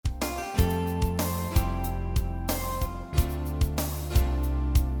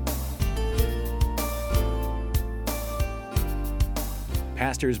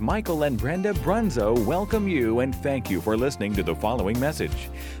Pastors Michael and Brenda Brunzo welcome you and thank you for listening to the following message.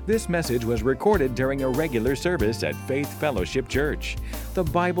 This message was recorded during a regular service at Faith Fellowship Church. The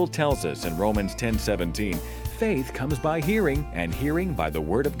Bible tells us in Romans 10:17, faith comes by hearing, and hearing by the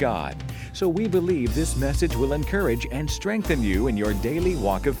Word of God. So we believe this message will encourage and strengthen you in your daily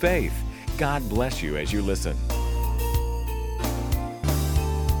walk of faith. God bless you as you listen.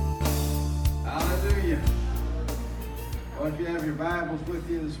 Hallelujah. Well, if you have your Bibles with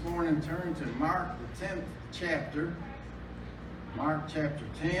you this morning, turn to Mark, the 10th chapter. Mark chapter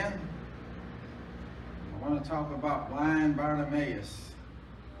 10. I want to talk about blind Bartimaeus.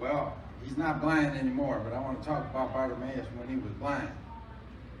 Well, he's not blind anymore, but I want to talk about Bartimaeus when he was blind.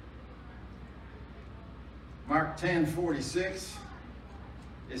 Mark 10:46,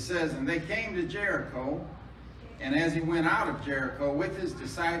 it says, "And they came to Jericho, and as he went out of Jericho with his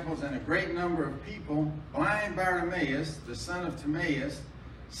disciples and a great number of people, blind Bartimaeus, the son of Timaeus,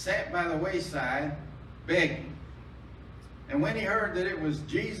 sat by the wayside begging. And when he heard that it was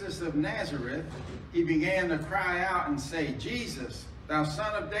Jesus of Nazareth, he began to cry out and say, 'Jesus, thou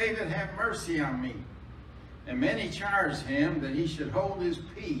son of David, have mercy on me.' And many charged him that he should hold his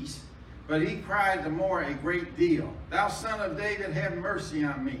peace, but he cried the more a great deal, 'Thou son of David, have mercy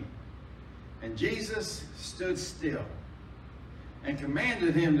on me.' And Jesus stood still and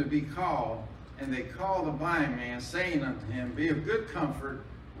commanded him to be called. And they called the blind man, saying unto him, 'Be of good comfort,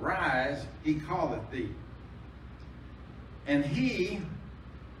 rise, he calleth thee.' And he,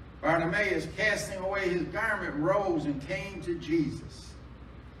 Bartimaeus, casting away his garment, rose and came to Jesus.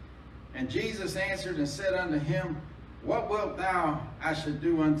 And Jesus answered and said unto him, 'What wilt thou I should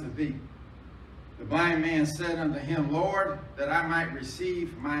do unto thee?' The blind man said unto him, 'Lord, that I might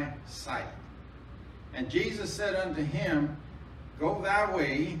receive my sight.' And Jesus said unto him, 'Go thy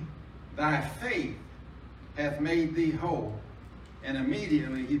way, thy faith hath made thee whole.' And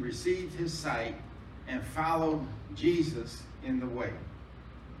immediately he received his sight and followed Jesus in the way."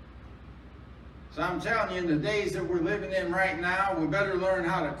 So I'm telling you, in the days that we're living in right now, we better learn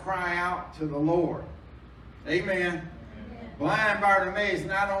how to cry out to the Lord. Amen. Blind Bartimaeus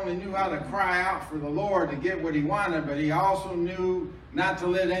not only knew how to cry out for the Lord to get what he wanted, but he also knew not to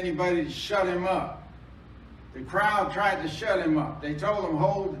let anybody shut him up. The crowd tried to shut him up. They told him,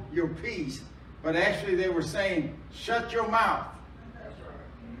 "Hold your peace." But actually they were saying, "Shut your mouth."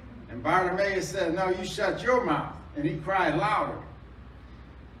 And Bartimaeus said, "No, you shut your mouth." And he cried louder.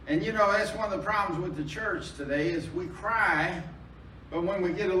 And you know, that's one of the problems with the church today is we cry, but when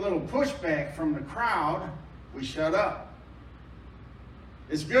we get a little pushback from the crowd, we shut up.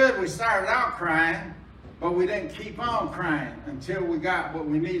 It's good we started out crying, but we didn't keep on crying until we got what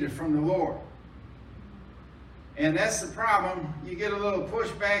we needed from the Lord. And that's the problem. You get a little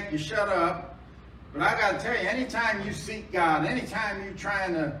pushback, you shut up. But I got to tell you, anytime you seek God, anytime you're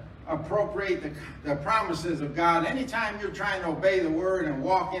trying to appropriate the promises of God, anytime you're trying to obey the word and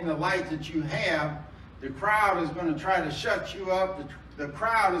walk in the light that you have, the crowd is going to try to shut you up. The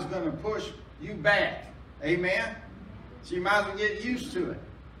crowd is going to push you back. Amen? So you might as well get used to it.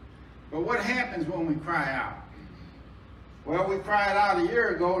 But what happens when we cry out? Well, we cried out a year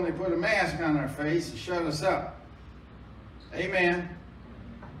ago and they put a mask on our face and shut us up. Amen.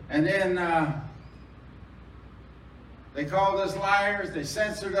 And then they called us liars. They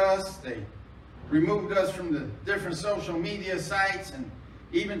censored us. They removed us from the different social media sites and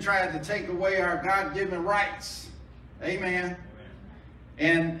even tried to take away our God-given rights. Amen.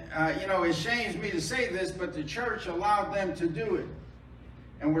 And, you know, it shames me to say this, but the church allowed them to do it.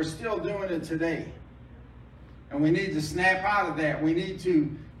 And we're still doing it today. And we need to snap out of that. We need to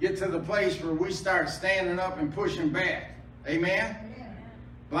get to the place where we start standing up and pushing back. Amen?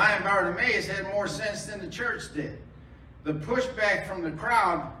 Blind Bartimaeus had more sense than the church did. The pushback from the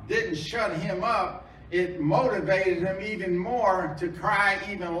crowd didn't shut him up. It motivated him even more to cry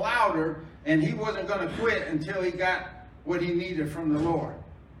even louder. And he wasn't going to quit until he got what he needed from the Lord.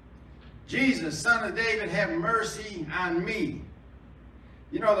 "Jesus, son of David, have mercy on me."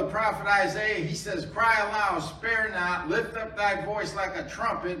 You know, the prophet Isaiah, he says, "Cry aloud, spare not, lift up thy voice like a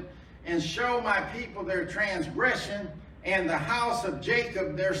trumpet, and show my people their transgression, and the house of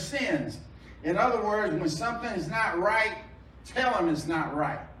Jacob their sins." In other words, when something is not right, tell them it's not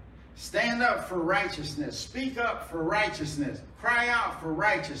right. Stand up for righteousness. Speak up for righteousness. Cry out for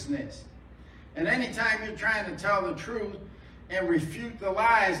righteousness. And anytime you're trying to tell the truth and refute the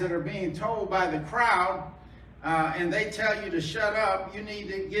lies that are being told by the crowd, and they tell you to shut up, you need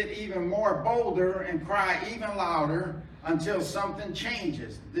to get even more bolder and cry even louder until something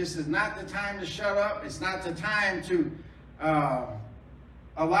changes. This is not the time to shut up. It's not the time to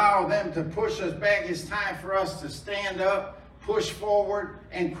allow them to push us back. It's time for us to stand up, push forward,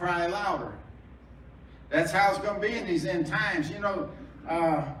 and cry louder. That's how it's going to be in these end times. You know,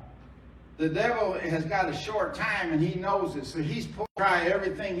 the devil has got a short time, and he knows it. So he's going to try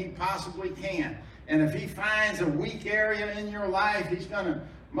everything he possibly can. And if he finds a weak area in your life, he's going to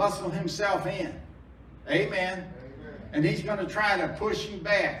muscle himself in. Amen. And he's going to try to push you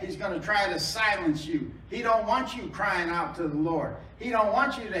back. He's going to try to silence you. He don't want you crying out to the Lord. He don't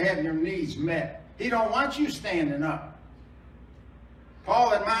want you to have your needs met. He don't want you standing up.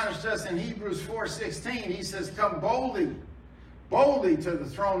 Paul admonished us in Hebrews 4:16. He says, come boldly to the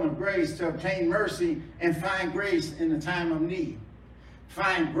throne of grace to obtain mercy and find grace in the time of need.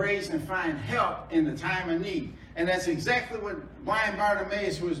 Find grace and find help in the time of need. And that's exactly what blind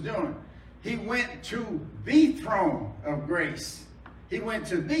Bartimaeus was doing. He went to the throne of grace. He went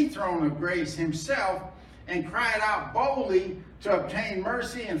to the throne of grace himself and cried out boldly to obtain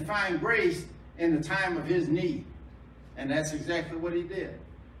mercy and find grace in the time of his need. And that's exactly what he did.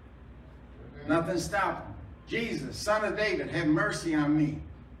 Nothing stopped him. Jesus, Son of David, have mercy on me.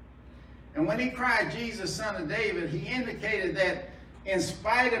 And when he cried, Jesus, Son of David, he indicated that in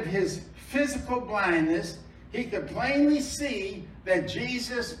spite of his physical blindness, he could plainly see that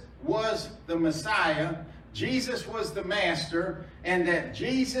Jesus was the Messiah, Jesus was the Master, and that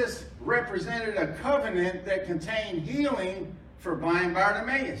Jesus represented a covenant that contained healing for blind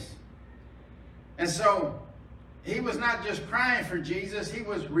Bartimaeus. And so he was not just crying for Jesus, he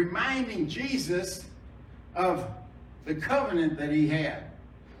was reminding Jesus of the covenant that he had.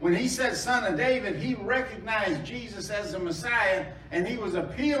 When he said Son of David, he recognized Jesus as the Messiah, and he was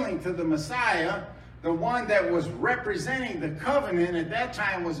appealing to the Messiah. The one that was representing the covenant at that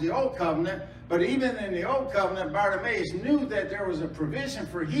time was the Old Covenant. But even in the Old Covenant, Bartimaeus knew that there was a provision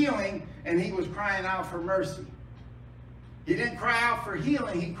for healing, and he was crying out for mercy. He didn't cry out for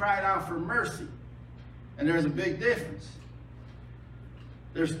healing, he cried out for mercy. And there's a big difference.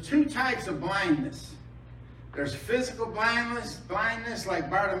 There's two types of blindness. There's physical blindness like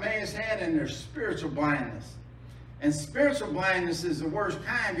Bartimaeus had, and there's spiritual blindness. And spiritual blindness is the worst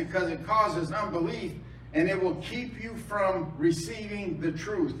kind because it causes unbelief and it will keep you from receiving the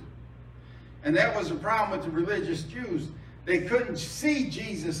truth. And that was the problem with the religious Jews. They couldn't see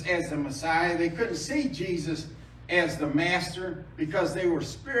Jesus as the Messiah. They couldn't see Jesus as the Master because they were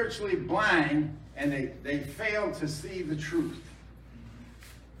spiritually blind and they failed to see the truth.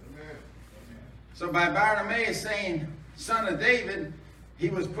 Amen. So by Bartimaeus saying, Son of David, he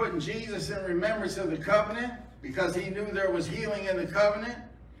was putting Jesus in remembrance of the covenant, because he knew there was healing in the covenant,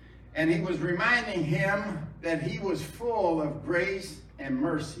 and he was reminding him that he was full of grace and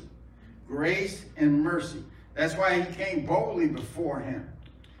mercy. Grace and mercy. That's why he came boldly before him.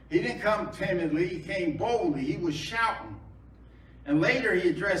 He didn't come timidly, he came boldly. He was shouting. And later he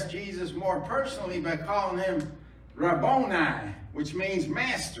addressed Jesus more personally by calling him Rabboni, which means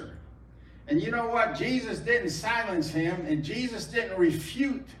master. And you know what? Jesus didn't silence him, and Jesus didn't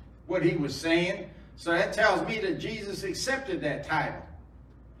refute what he was saying. So that tells me that Jesus accepted that title.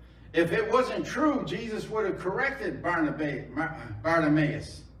 If it wasn't true, Jesus would have corrected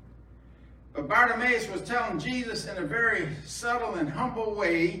Bartimaeus. But Bartimaeus was telling Jesus in a very subtle and humble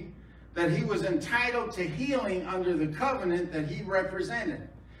way that he was entitled to healing under the covenant that he represented.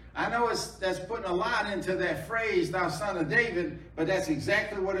 I know that's putting a lot into that phrase, thou son of David, but that's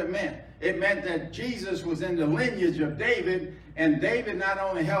exactly what it meant. It meant that Jesus was in the lineage of David, and David not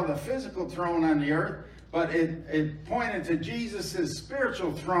only held a physical throne on the earth, but it pointed to Jesus'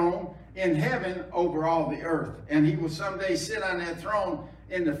 spiritual throne in heaven over all the earth. And he will someday sit on that throne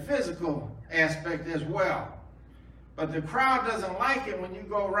in the physical aspect as well. But the crowd doesn't like it when you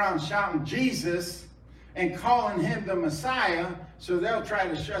go around shouting Jesus and calling him the Messiah, so they'll try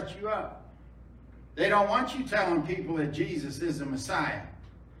to shut you up. They don't want you telling people that Jesus is the Messiah.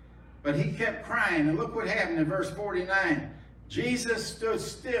 But he kept crying, and look what happened in verse 49. Jesus stood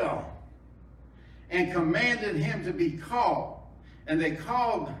still and commanded him to be called. And they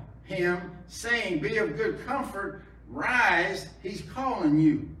called him, saying, be of good comfort, rise, he's calling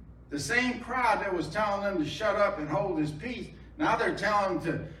you. The same crowd that was telling them to shut up and hold his peace, now they're telling him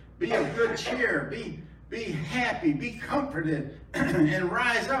to be of good cheer, be happy, be comforted, and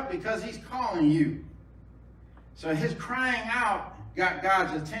rise up because he's calling you. So his crying out got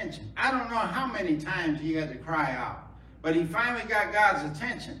God's attention. I don't know how many times he had to cry out, but he finally got God's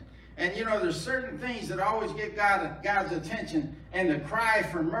attention. And you know, there's certain things that always get God's attention, and the cry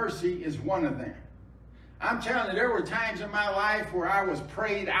for mercy is one of them. I'm telling you, there were times in my life where I was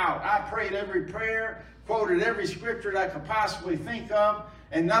prayed out. I prayed every prayer, quoted every scripture that I could possibly think of,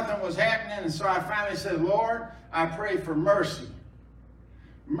 and nothing was happening. And so I finally said, Lord, I pray for mercy.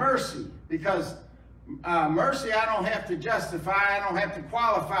 Mercy, because Mercy, I don't have to justify. I don't have to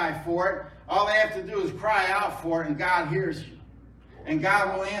qualify for it. All I have to do is cry out for it, and God hears you. And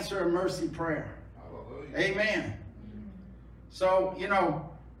God will answer a mercy prayer. Amen. So, you know,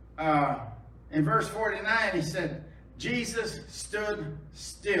 in verse 49, he said, Jesus stood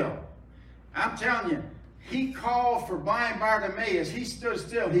still. I'm telling you, he called for blind Bartimaeus. He stood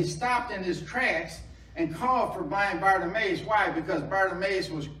still. He stopped in his tracks and called for blind Bartimaeus. Why? Because Bartimaeus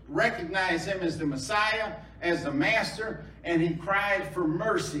recognized him as the Messiah, as the Master, and he cried for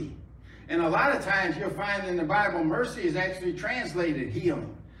mercy. And a lot of times you'll find in the Bible, mercy is actually translated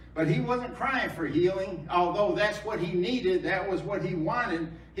healing. But he wasn't crying for healing, although that's what he needed. That was what he wanted.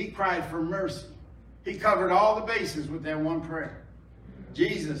 He cried for mercy. He covered all the bases with that one prayer.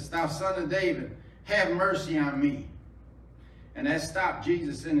 Jesus, thou son of David, have mercy on me. And that stopped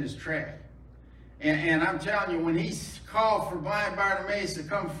Jesus in his track. And I'm telling you, when he called for blind Bartimaeus to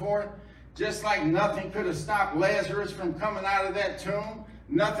come forth, just like nothing could have stopped Lazarus from coming out of that tomb,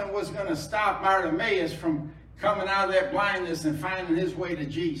 nothing was going to stop Bartimaeus from coming out of that blindness and finding his way to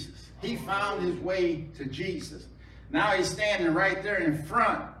Jesus. He found his way to Jesus. Now he's standing right there in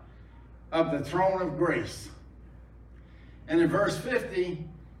front of the throne of grace. And in verse 50,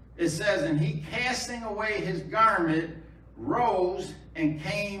 it says, and he, casting away his garment, rose and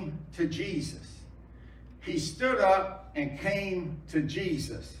came to Jesus. He stood up and came to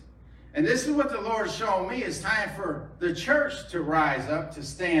Jesus. And this is what the Lord showed me. It's time for the church to rise up, to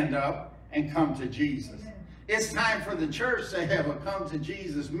stand up, and come to Jesus. It's time for the church to have a come to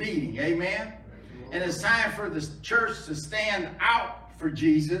Jesus meeting. Amen? And it's time for the church to stand out for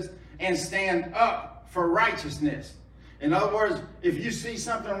Jesus and stand up for righteousness. In other words, if you see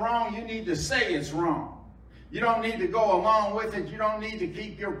something wrong, you need to say it's wrong. You don't need to go along with it. You don't need to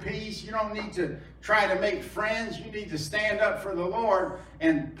keep your peace. You don't need to try to make friends. You need to stand up for the Lord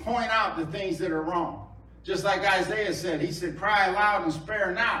and point out the things that are wrong. Just like Isaiah said, he said, cry aloud and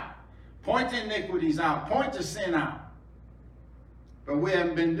spare not. Point the iniquities out. Point the sin out. But we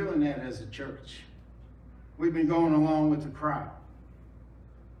haven't been doing that as a church. We've been going along with the crowd.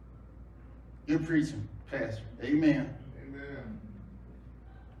 Good preaching, Pastor. Amen.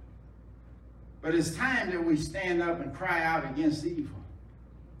 But it's time that we stand up and cry out against evil.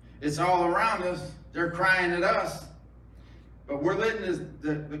 It's all around us. They're crying at us. But we're letting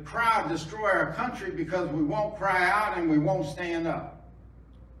the crowd destroy our country because we won't cry out and we won't stand up.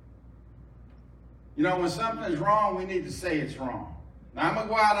 You know, when something's wrong, we need to say it's wrong. Now, I'm going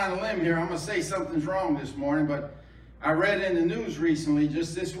to go out on a limb here. I'm going to say something's wrong this morning, but I read in the news recently,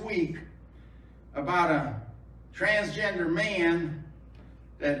 just this week, about a transgender man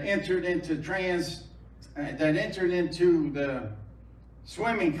that entered into the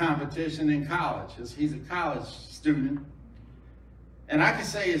swimming competition in college. He's a college student. And I can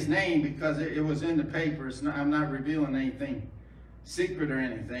say his name because it was in the paper. I'm not revealing anything secret or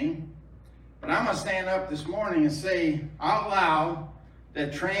anything. But I'm going to stand up this morning and say out loud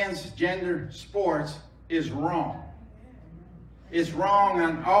that transgender sports is wrong. It's wrong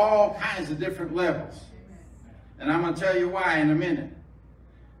on all kinds of different levels. And I'm going to tell you why in a minute.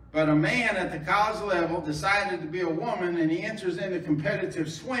 But a man at the college level decided to be a woman, and he enters into competitive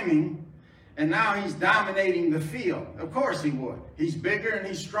swimming, and now he's dominating the field. Of course he would. He's bigger and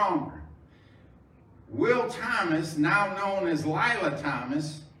he's stronger. Will Thomas, now known as Lila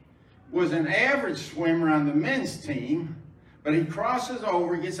Thomas, was an average swimmer on the men's team, but he crosses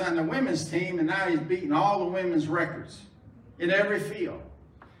over, gets on the women's team, and now he's beating all the women's records in every field.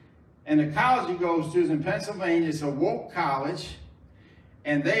 And the college he goes to is in Pennsylvania. It's a woke college.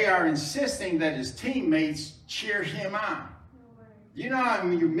 And they are insisting that his teammates cheer him on. You know how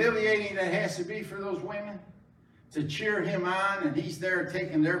humiliating that has to be for those women? To cheer him on, and he's there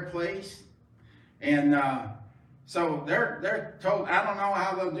taking their place. And so they're told, I don't know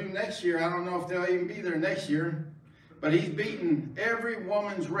how they'll do next year. I don't know if they'll even be there next year. But he's beaten every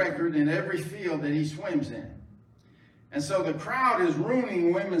woman's record in every field that he swims in. And so the crowd is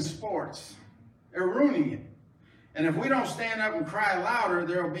ruining women's sports. They're ruining it. And if we don't stand up and cry louder,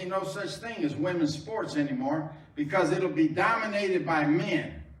 there will be no such thing as women's sports anymore, because it'll be dominated by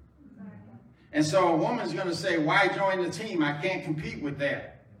men. And so a woman's going to say, why join the team? I can't compete with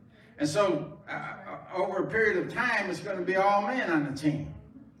that. And so over a period of time, it's going to be all men on the team.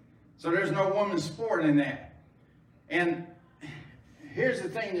 So there's no women's sport in that. And here's the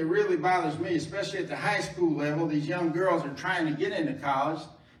thing that really bothers me, especially at the high school level. These young girls are trying to get into college.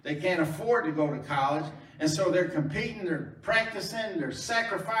 They can't afford to go to college. And so they're competing, they're practicing, they're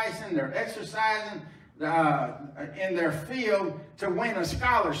sacrificing, they're exercising in their field to win a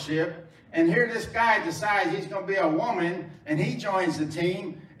scholarship. And here this guy decides he's going to be a woman, and he joins the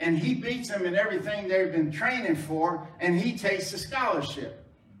team, and he beats them in everything they've been training for, and he takes the scholarship.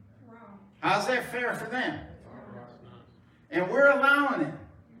 How's that fair for them? And we're allowing it.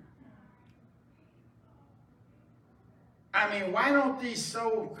 I mean, why don't these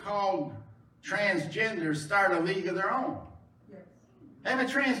so-called transgenders start a league of their own? Have a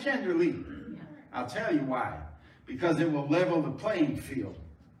transgender league. I'll tell you why. Because it will level the playing field.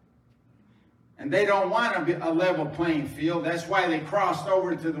 And they don't want a level playing field. That's why they crossed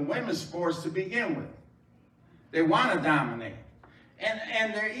over to the women's sports to begin with. They want to dominate.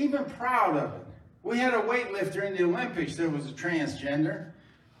 And they're even proud of it. We had a weightlifter in the Olympics that was a transgender.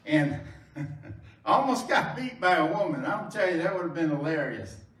 And almost got beat by a woman. I'll tell you, that would have been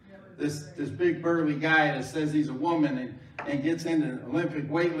hilarious. This big burly guy that says he's a woman and gets into Olympic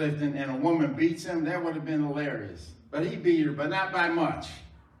weightlifting and a woman beats him, that would have been hilarious. But he beat her, but not by much.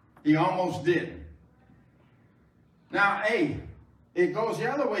 He almost did. Now, hey, it goes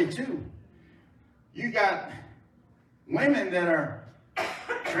the other way too. You got women that are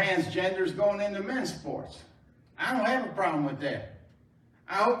transgenders going into men's sports. I don't have a problem with that.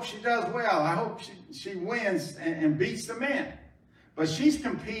 I hope she does well. I hope she wins and beats the men. But she's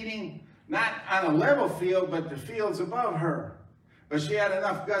competing not on a level field, but the fields above her. But she had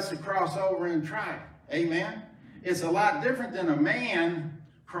enough guts to cross over and try. Amen? It's a lot different than a man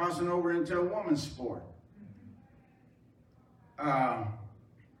crossing over into a woman's sport.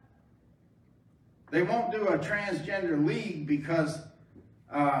 They won't do a transgender league because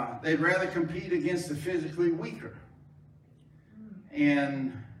they'd rather compete against the physically weaker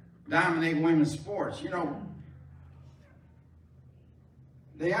and dominate women's sports. You know,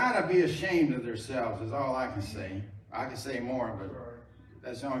 they ought to be ashamed of themselves is all I can say. I can say more, but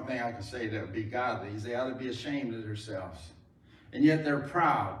that's the only thing I can say that would be godly, is they ought to be ashamed of themselves. And yet they're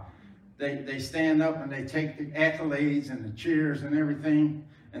proud. They stand up and they take the accolades and the cheers and everything,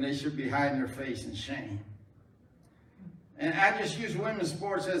 and they should be hiding their face in shame. And I just use women's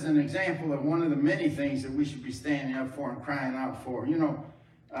sports as an example of one of the many things that we should be standing up for and crying out for. You know,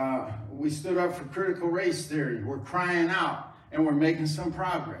 we stood up for critical race theory. We're crying out, and we're making some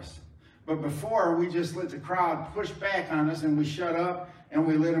progress. But before, we just let the crowd push back on us, and we shut up, and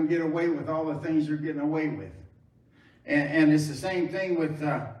we let them get away with all the things they're getting away with. And it's the same thing with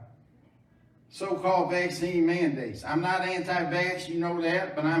so-called vaccine mandates. I'm not anti-vax, you know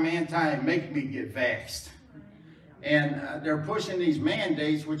that, but I'm anti-make me get vaxxed. And they're pushing these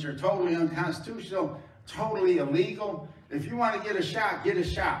mandates, which are totally unconstitutional, totally illegal. If you want to get a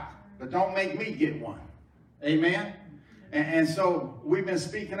shot, but don't make me get one. Amen? And so we've been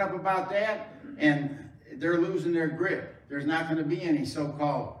speaking up about that, and they're losing their grip. There's not going to be any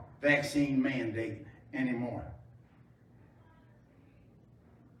so-called vaccine mandate anymore.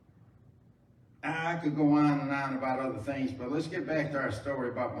 I could go on and on about other things, but let's get back to our story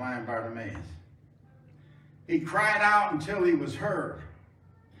about blind Bartimaeus. He cried out until he was heard.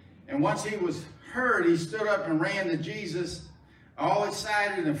 And once he was heard, he stood up and ran to Jesus, all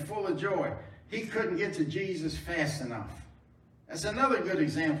excited and full of joy. He couldn't get to Jesus fast enough. That's another good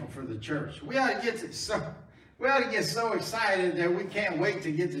example for the church. We ought to get so excited that we can't wait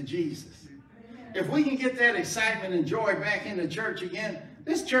to get to Jesus. If we can get that excitement and joy back in the church again,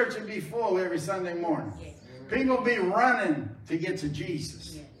 this church would be full every Sunday morning. People will be running to get to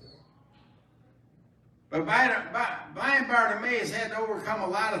Jesus. But blind Bartimaeus had to overcome a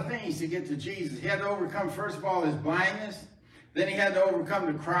lot of things to get to Jesus. He had to overcome, first of all, his blindness. Then he had to overcome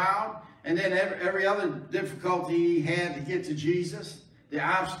the crowd. And then every other difficulty he had to get to Jesus, the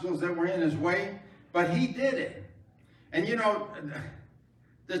obstacles that were in his way. But he did it. And you know,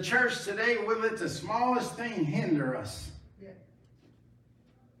 the church today will let the smallest thing hinder us.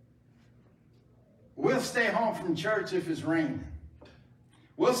 We'll stay home from church if it's raining.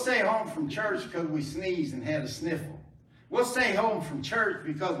 We'll stay home from church because we sneezed and had a sniffle. We'll stay home from church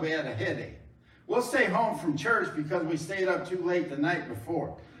because we had a headache. We'll stay home from church because we stayed up too late the night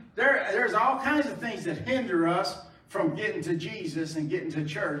before. There's all kinds of things that hinder us from getting to Jesus and getting to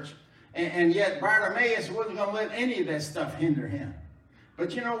church. And yet Bartimaeus wasn't going to let any of that stuff hinder him.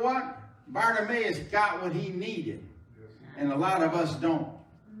 But you know what? Bartimaeus got what he needed. And a lot of us don't.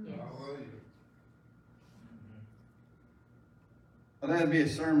 Well, that'd be a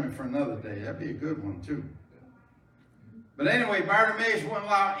sermon for another day. That'd be a good one, too. But anyway, Bartimaeus wouldn't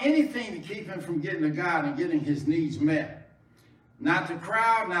allow anything to keep him from getting to God and getting his needs met. Not the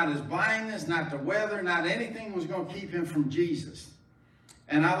crowd, not his blindness, not the weather, not anything was going to keep him from Jesus.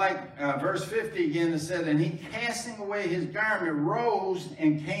 And I like verse 50 again that said, and he, casting away his garment, rose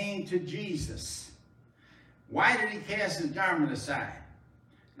and came to Jesus. Why did he cast his garment aside?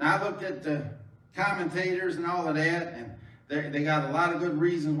 Now, I looked at the commentators and all of that, and They got a lot of good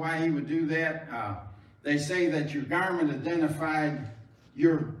reasons why he would do that. They say that your garment identified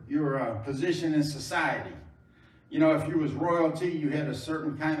your position in society. You know, if you was royalty, you had a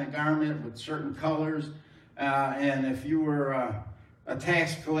certain kind of garment with certain colors. And if you were a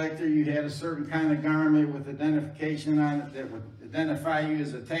tax collector, you had a certain kind of garment with identification on it that would identify you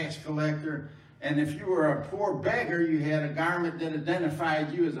as a tax collector. And if you were a poor beggar, you had a garment that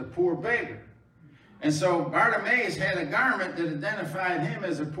identified you as a poor beggar. And so Bartimaeus had a garment that identified him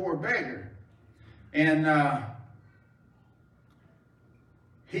as a poor beggar. And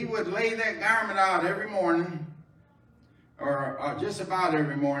he would lay that garment out every morning, or just about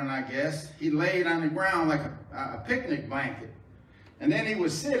every morning, I guess. He laid on the ground like a picnic blanket. And then he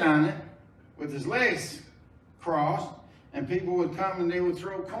would sit on it with his legs crossed, and people would come and they would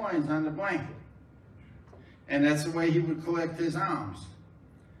throw coins on the blanket. And that's the way he would collect his alms.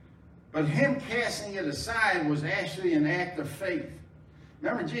 But him casting it aside was actually an act of faith.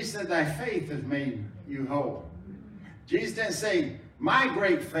 Remember, Jesus said, thy faith has made you whole. Jesus didn't say, my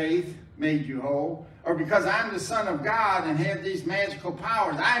great faith made you whole, or because I'm the Son of God and have these magical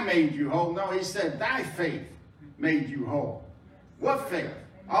powers, I made you whole. No, he said, thy faith made you whole. What faith?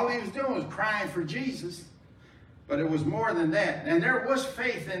 All he was doing was crying for Jesus. But it was more than that. And there was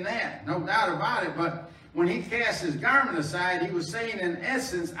faith in that, no doubt about it. But when he cast his garment aside, he was saying, in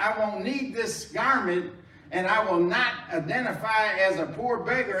essence, I won't need this garment, and I will not identify as a poor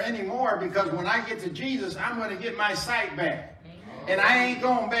beggar anymore, because when I get to Jesus, I'm going to get my sight back. And I ain't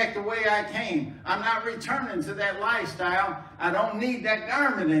going back the way I came. I'm not returning to that lifestyle. I don't need that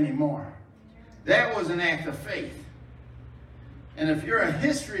garment anymore. That was an act of faith. And if you're a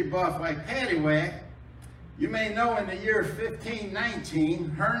history buff like Paddywhack, you may know in the year 1519,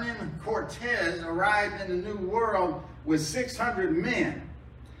 Hernan Cortez arrived in the New World with 600 men.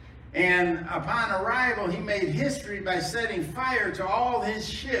 And upon arrival, he made history by setting fire to all his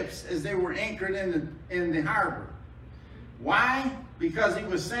ships as they were anchored in the harbor. Why? Because he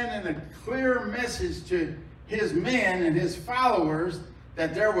was sending a clear message to his men and his followers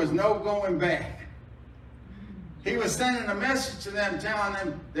that there was no going back. He was sending a message to them, telling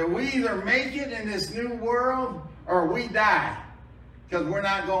them that we either make it in this new world or we die, because we're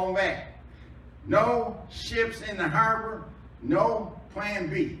not going back. No ships in the harbor, no plan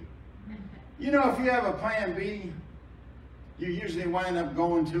B. You know, if you have a plan B, you usually wind up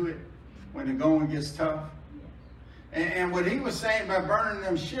going to it when the going gets tough. And what he was saying by burning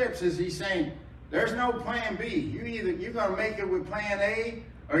them ships is he's saying, there's no plan B. You're going to make it with plan A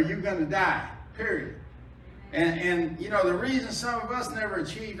or you're going to die, period. And you know, the reason some of us never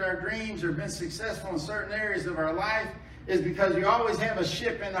achieved our dreams or been successful in certain areas of our life is because you always have a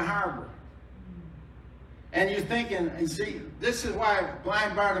ship in the harbor. And you're thinking, and see, this is why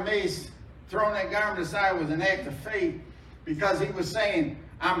blind Bartimaeus throwing that garment aside was an act of faith, because he was saying,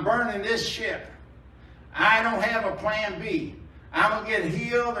 I'm burning this ship. I don't have a plan B. I'm going to get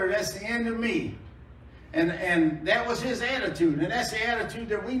healed or that's the end of me. And that was his attitude. And that's the attitude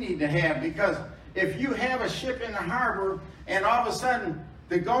that we need to have, because if you have a ship in the harbor and all of a sudden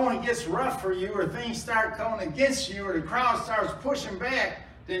the going gets rough for you, or things start going against you, or the crowd starts pushing back,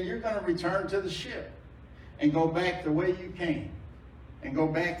 then you're going to return to the ship and go back the way you came and go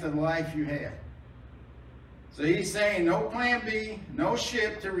back to the life you had. So he's saying no plan B, no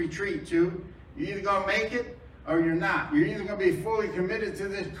ship to retreat to. You're either going to make it or you're not. You're either going to be fully committed to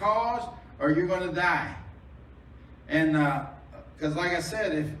this cause or you're going to die. And because like I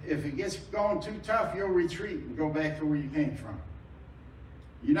said, if it gets going too tough, you'll retreat and go back to where you came from.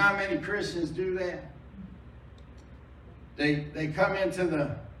 You know how many Christians do that? They come into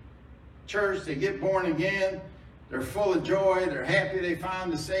the church, they get born again, they're full of joy, they're happy they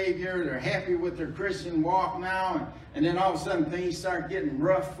found the Savior, they're happy with their Christian walk now, and then all of a sudden things start getting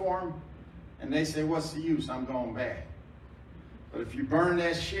rough for them, and they say, what's the use? I'm going back. But if you burn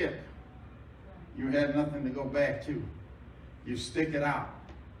that ship, you have nothing to go back to. You stick it out,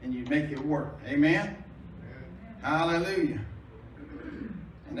 and you make it work. Amen? Hallelujah.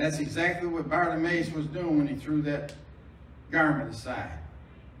 And that's exactly what Bartimaeus was doing when he threw that garment aside.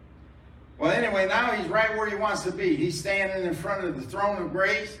 Well, anyway, now he's right where he wants to be. He's standing in front of the throne of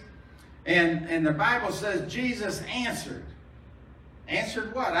grace. And the Bible says Jesus answered.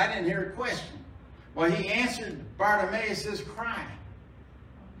 Answered what? I didn't hear a question. Well, he answered Bartimaeus' cry.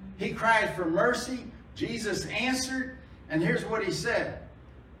 He cried for mercy. Jesus answered. And here's what he said.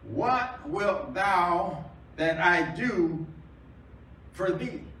 What wilt thou that I do for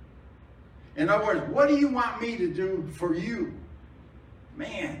thee? In other words, what do you want me to do for you?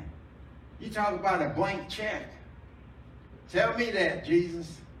 Man, you talk about a blank check. Tell me that,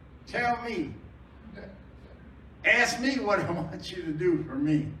 Jesus. Tell me. Ask me what I want you to do for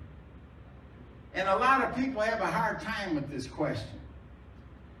me. And a lot of people have a hard time with this question.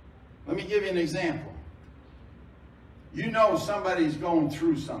 Let me give you an example. You know somebody's going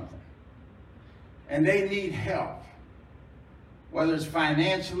through something, and they need help, whether it's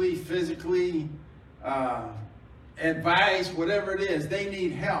financially, physically, advice, whatever it is, they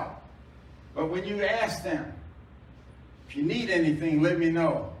need help. But when you ask them, if you need anything, let me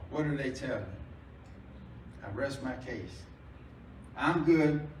know. What do they tell you? I rest my case. I'm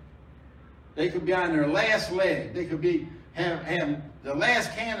good. They could be on their last leg. They could be have the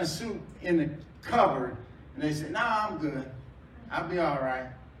last can of soup in the cupboard, and they say, "No, I'm good. I'll be all right."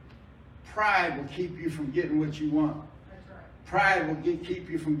 Pride will keep you from getting what you want. That's right. Pride will keep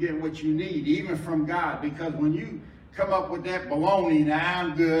you from getting what you need, even from God. Because when you come up with that baloney, "Now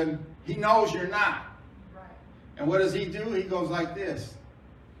I'm good," He knows you're not. Right. And what does He do? He goes like this.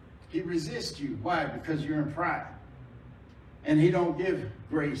 He resists you. Why? Because you're in pride. And He don't give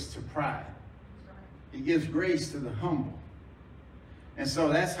grace to pride. He gives grace to the humble. And so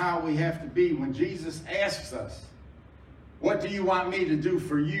that's how we have to be. When Jesus asks us, "What do you want me to do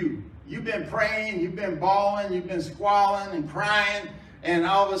for you?" You've been praying, you've been bawling, you've been squalling and crying, and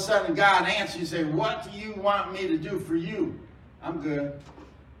all of a sudden God answers you and says, "What do you want me to do for you?" "I'm good.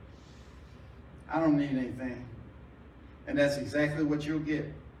 I don't need anything." And that's exactly what you'll get.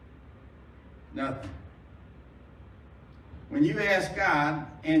 Nothing. When you ask God,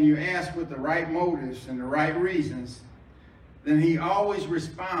 and you ask with the right motives and the right reasons, then He always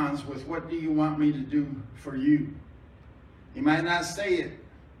responds with, "What do you want me to do for you?" He might not say it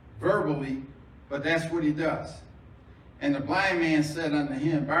verbally, but that's what He does. And the blind man said unto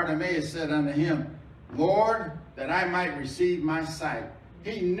Him, Bartimaeus said unto Him, "Lord, that I might receive my sight."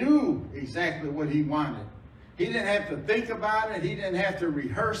 He knew exactly what he wanted. He didn't have to think about it. He didn't have to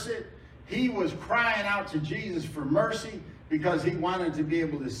rehearse it. He was crying out to Jesus for mercy because he wanted to be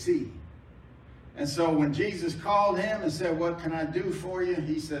able to see. And so when Jesus called him and said, "What can I do for you?"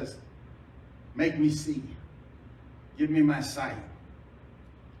 he says, "Make me see. Give me my sight."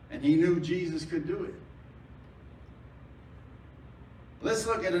 And he knew Jesus could do it. Let's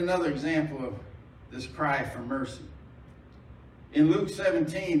look at another example of this cry for mercy. In Luke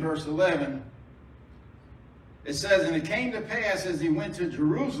 17, verse 11, it says, "And it came to pass as he went to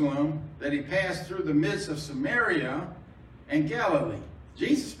Jerusalem that he passed through the midst of Samaria and Galilee."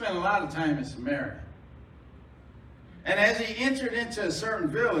 Jesus spent a lot of time in Samaria. "And as he entered into a certain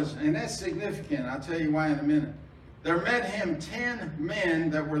village," and that's significant, I'll tell you why in a minute, "there met him 10 men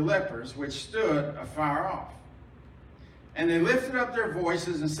that were lepers, which stood afar off. And they lifted up their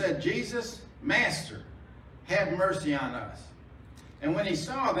voices and said, 'Jesus, Master, have mercy on us.' And when he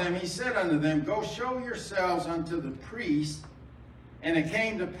saw them, he said unto them, 'Go show yourselves unto the priests.' And it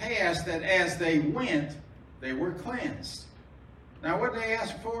came to pass that as they went, they were cleansed." Now what did they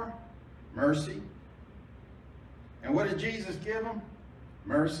ask for? Mercy. And what did Jesus give them?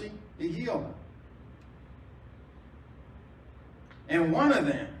 Mercy. He healed them. And one of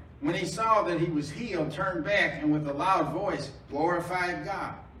them, when he saw that he was healed, turned back and with a loud voice glorified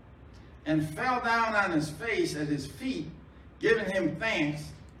God, and fell down on his face at his feet, giving him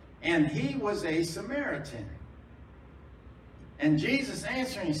thanks. And he was a Samaritan. And Jesus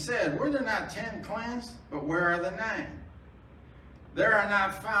answering said, "Were there not 10 cleansed? But where are the 9? There are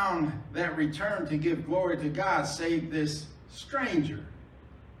not found that return to give glory to God, save this stranger."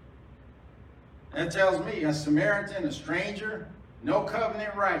 That tells me a Samaritan, a stranger, no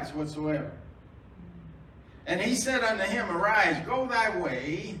covenant rights whatsoever. "And he said unto him, Arise, go thy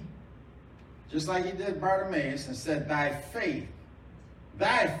way," just like he did Bartimaeus, and said, thy faith,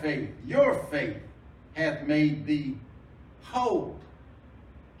 your faith hath made thee whole."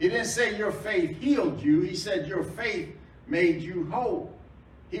 He didn't say your faith healed you. He said your faith made you whole.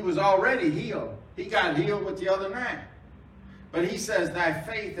 He was already healed. He got healed with the other 9. But he says, "Thy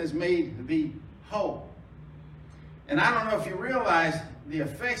faith has made thee whole." And I don't know if you realize the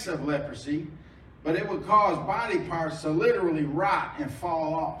effects of leprosy, but it would cause body parts to literally rot and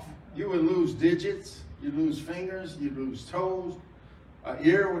fall off. You would lose digits, you'd lose fingers, you'd lose toes, an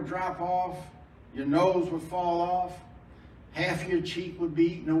ear would drop off, your nose would fall off, half your cheek would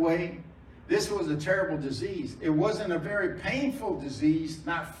be eaten away. This was a terrible disease. It wasn't a very painful disease,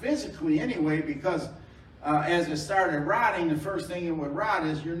 not physically anyway, because as it started rotting, the first thing it would rot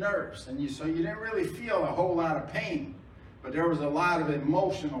is your nerves. And so you didn't really feel a whole lot of pain. But there was a lot of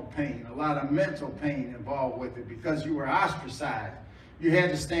emotional pain, a lot of mental pain involved with it because you were ostracized. You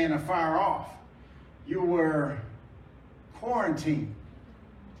had to stand afar off. You were quarantined.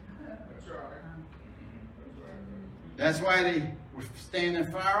 That's why they were standing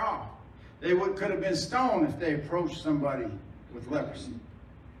far off. They could have been stoned if they approached somebody with leprosy.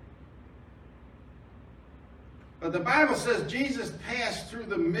 But the Bible says Jesus passed through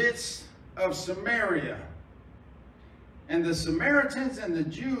the midst of Samaria. And the Samaritans and the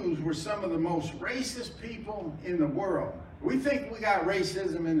Jews were some of the most racist people in the world. We think we got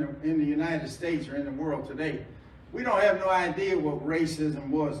racism in the United States or in the world today. We don't have no idea what racism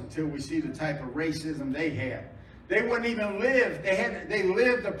was until we see the type of racism they had. They wouldn't even live. They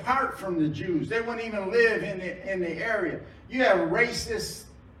lived apart from the Jews. They wouldn't even live in the area. You have racist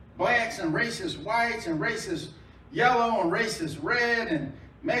blacks and racist whites and racist yellow and racist red and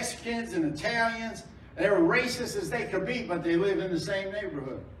Mexicans and Italians. They were racist as they could be, but they lived in the same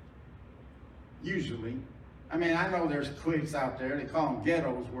neighborhood. Usually. I mean, I know there's cliques out there. They call them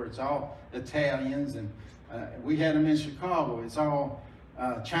ghettos where it's all Italians. And we had them in Chicago. It's all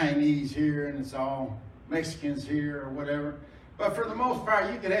Chinese here and it's all Mexicans here or whatever. But for the most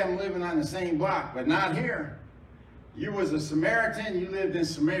part, you could have them living on the same block, but not here. You was a Samaritan, you lived in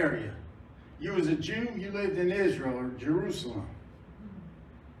Samaria. You was a Jew, you lived in Israel or Jerusalem.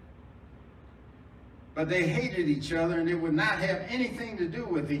 But they hated each other and they would not have anything to do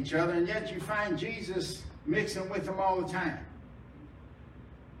with each other, and yet you find Jesus mixing with them all the time.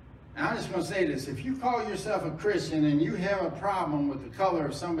 Now, I'm just going to say this. If you call yourself a Christian and you have a problem with the color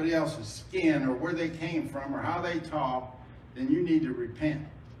of somebody else's skin or where they came from or how they talk, then you need to repent.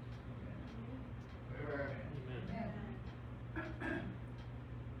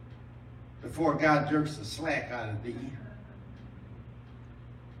 Before God jerks the slack out of thee.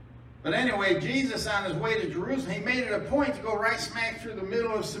 But anyway, Jesus on his way to Jerusalem, he made it a point to go right smack through the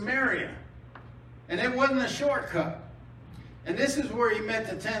middle of Samaria. And it wasn't a shortcut. And this is where he met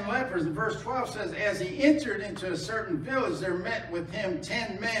the 10 lepers. And verse 12 says, as he entered into a certain village, there met with him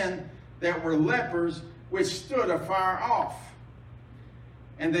 10 men that were lepers, which stood afar off.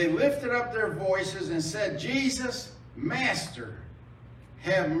 And they lifted up their voices and said, Jesus, Master,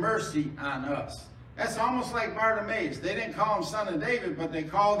 have mercy on us. That's almost like Bartimaeus. They didn't call him son of David, but they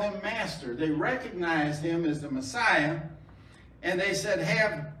called him Master. They recognized him as the Messiah, and they said,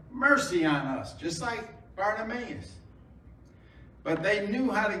 have mercy on us, just like Bartimaeus. But they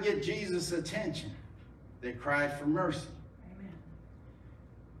knew how to get Jesus' attention. They cried for mercy. Amen.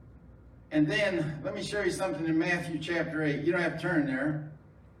 And then, let me show you something in Matthew chapter 8. You don't have to turn there.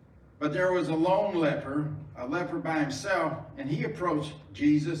 But there was a lone leper, a leper by himself, and he approached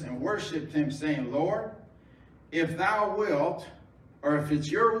Jesus and worshiped him, saying, Lord, if thou wilt, or if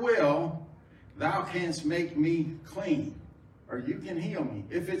it's your will, thou canst make me clean, or you can heal me.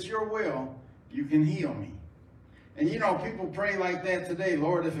 If it's your will, you can heal me. And you know, people pray like that today,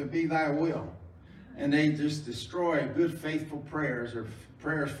 Lord, if it be thy will. And they just destroy good, faithful prayers or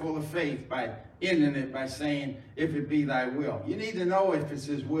prayers full of faith by ending it by saying, if it be thy will. You need to know if it's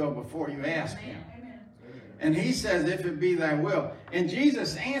his will before you ask him. Amen. And he says, if it be thy will. And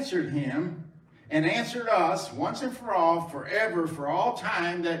Jesus answered him and answered us once and for all, forever, for all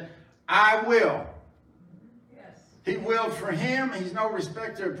time, that I will. He willed for him. He's no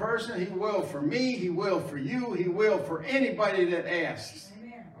respecter of person. He willed for me. He willed for you. He willed for anybody that asks.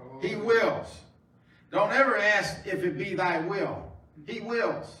 Amen. He wills. Don't ever ask if it be thy will. He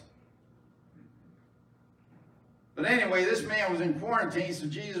wills. But anyway, this man was in quarantine, so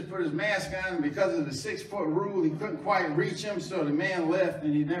Jesus put his mask on, and because of the 6-foot rule, he couldn't quite reach him, so the man left,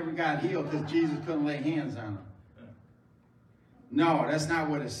 and he never got healed because Jesus couldn't lay hands on him. No, that's not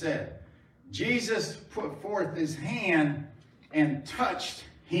what it said. Jesus put forth his hand and touched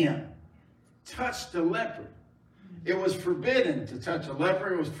him. Touched the leper. It was forbidden to touch a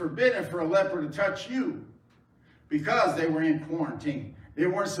leper. It was forbidden for a leper to touch you because they were in quarantine. They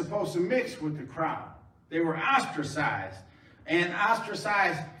weren't supposed to mix with the crowd. They were ostracized and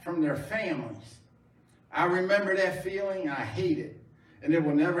ostracized from their families. I remember that feeling. I hate it. And it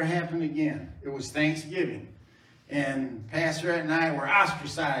will never happen again. It was Thanksgiving. And Pastor and I were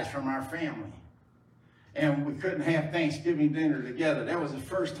ostracized from our family. And we couldn't have Thanksgiving dinner together. That was the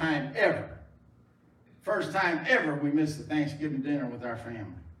first time ever. First time ever we missed a Thanksgiving dinner with our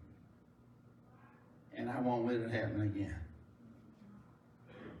family. And I won't let it happen again.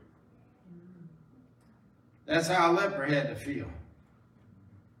 That's how a leper had to feel.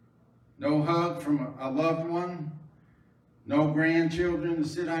 No hug from a loved one. No grandchildren to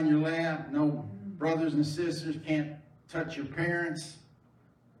sit on your lap. No brothers and sisters, can't touch your parents.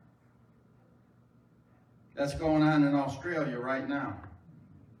 That's going on in Australia right now.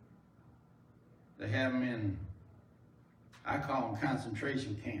 They have them in, I call them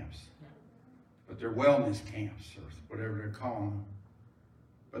concentration camps, but they're wellness camps or whatever they're calling them.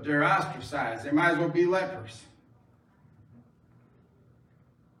 But they're ostracized. They might as well be lepers.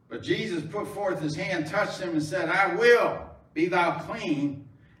 But Jesus put forth his hand, touched him, and said, I will, be thou clean.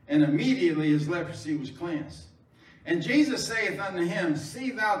 And immediately his leprosy was cleansed. And Jesus saith unto him,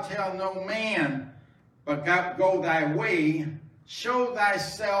 see thou tell no man, but go thy way, show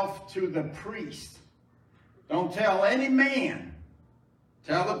thyself to the priest. Don't tell any man.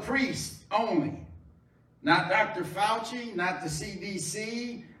 Tell the priest only. Not Dr. Fauci, not the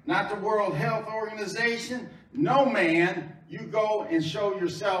CDC, not the World Health Organization. No man. You go and show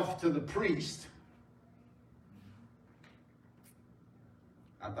yourself to the priest.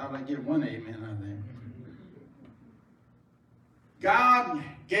 I thought I'd get one amen out there. God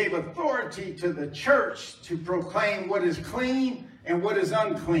gave authority to the church to proclaim what is clean and what is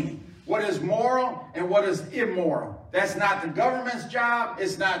unclean, what is moral and what is immoral. That's not the government's job.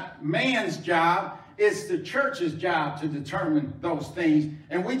 It's not man's job. It's the church's job to determine those things.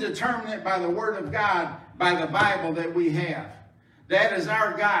 And we determine it by the Word of God, by the Bible that we have. That is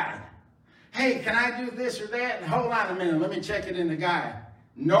our guide. Hey, can I do this or that? Hold on a minute. Let me check it in the guide.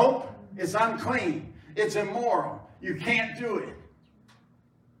 Nope. It's unclean. It's immoral. You can't do it.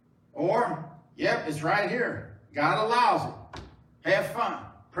 Or, yep, it's right here. God allows it. Have fun.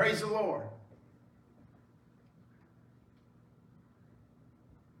 Praise the Lord.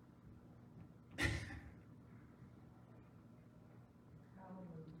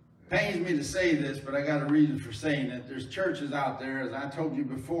 Pains me to say this, but I got a reason for saying it. There's churches out there, as I told you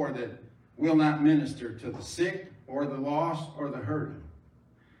before, that will not minister to the sick or the lost or the hurting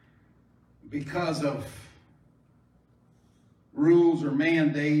because of rules or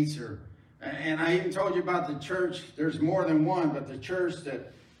mandates. And I even told you about the church. There's more than one, but the church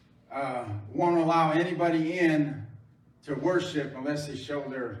that won't allow anybody in to worship unless they show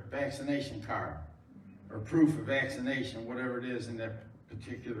their vaccination card or proof of vaccination, whatever it is in that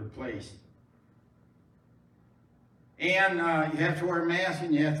particular place. And you have to wear a mask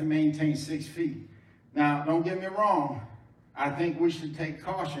and you have to maintain 6 feet. Now, don't get me wrong. I think we should take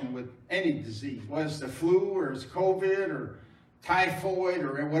caution with any disease, whether it's the flu or it's COVID or typhoid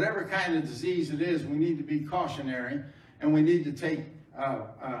or whatever kind of disease it is. We need to be cautionary and we need to take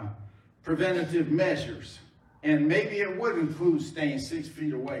preventative measures. And maybe it would include staying 6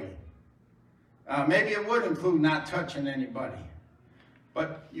 feet away. Maybe it would include not touching anybody.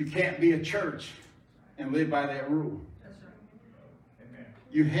 But you can't be a church and live by that rule. That's right.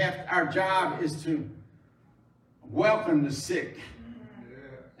 Amen. Our job is to welcome the sick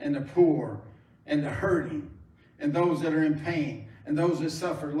and the poor and the hurting and those that are in pain and those that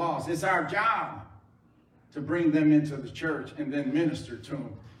suffer loss. It's our job to bring them into the church and then minister to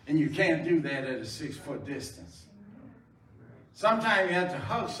them. And you can't do that at a 6-foot distance. Sometimes you have to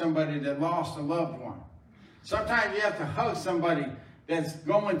hug somebody that lost a loved one. Sometimes you have to hug somebody that's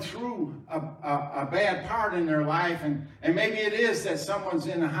going through a bad part in their life, and maybe it is that someone's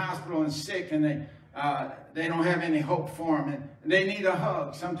in the hospital and sick and they don't have any hope for them, and they need a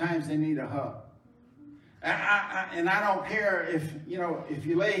hug. Sometimes they need a hug. And I don't care if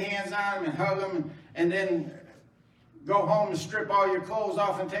you lay hands on them and hug them and then go home and strip all your clothes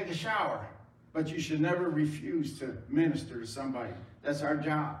off and take a shower. But you should never refuse to minister to somebody. That's our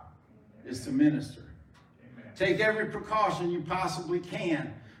job, is to minister. Take every precaution you possibly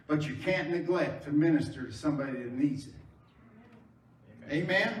can, but you can't neglect to minister to somebody that needs it.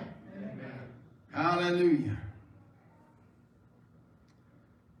 Amen? Amen. Hallelujah.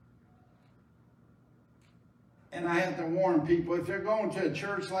 And I have to warn people, if they're going to a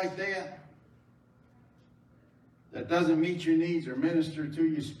church like that doesn't meet your needs or minister to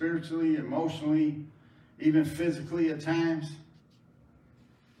you spiritually, emotionally, even physically at times,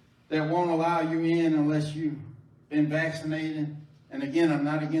 that won't allow you in unless you've been vaccinated. And again, I'm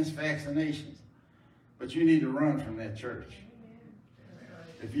not against vaccinations, but you need to run from that church.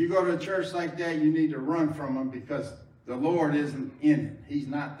 If you go to a church like that, you need to run from them because the Lord isn't in it. He's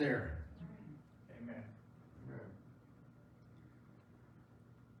not there. Amen.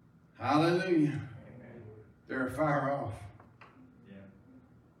 Hallelujah. Amen. They're far off.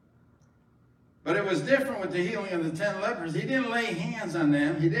 But it was different with the healing of the 10 lepers. He didn't lay hands on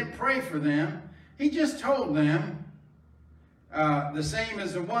them. He didn't pray for them. He just told them, the same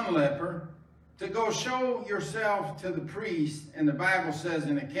as the one leper, to go show yourself to the priest. And the Bible says,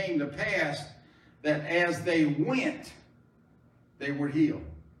 and it came to pass that as they went, they were healed.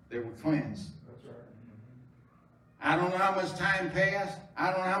 They were cleansed. That's right. I don't know how much time passed.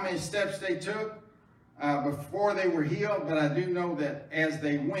 I don't know how many steps they took before they were healed, but I do know that as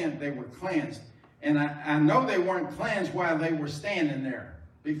they went, they were cleansed. And I know they weren't cleansed while they were standing there,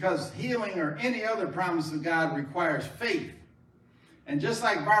 because healing or any other promise of God requires faith. And just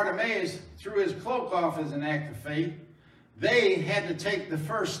like Bartimaeus threw his cloak off as an act of faith, they had to take the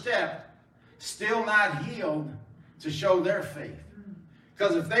first step, still not healed, to show their faith.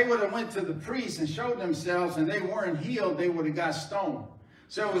 Because if they would have went to the priest and showed themselves and they weren't healed, they would have got stoned.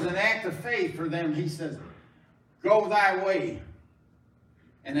 So it was an act of faith for them. He says, go thy way.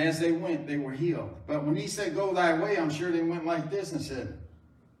 And as they went, they were healed. But when he said, go thy way, I'm sure they went like this and said,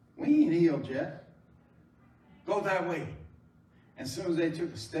 we ain't healed yet. Go thy way. And as soon as they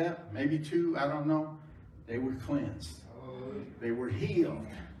took a step, maybe two, I don't know, they were cleansed. They were healed.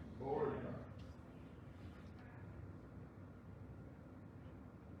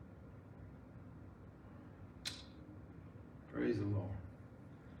 Praise the Lord.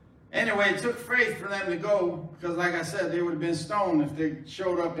 Anyway, it took faith for them to go, because like I said, they would have been stoned if they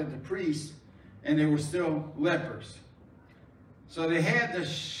showed up at the priest and they were still lepers. So they had to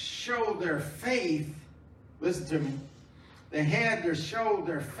show their faith. Listen to me. They had to show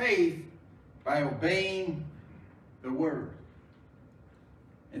their faith by obeying the Word.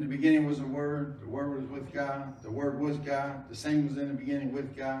 In the beginning was the Word was with God, the Word was God, the same was in the beginning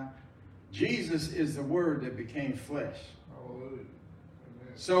with God. Jesus is the Word that became flesh. Hallelujah.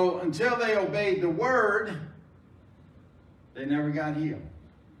 So until they obeyed the Word, they never got healed.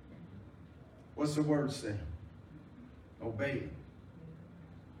 What's the Word say? Obey it.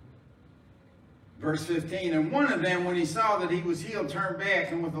 Verse 15, and one of them, when he saw that he was healed, turned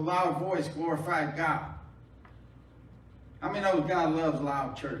back and with a loud voice glorified God. How many know God loves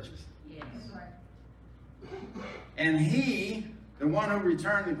loud churches? Yes. And he, the one who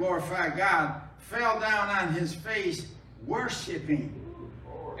returned to glorify God, fell down on his face, worshiping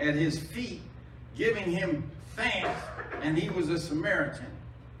at his feet, giving him thanks, and he was a Samaritan.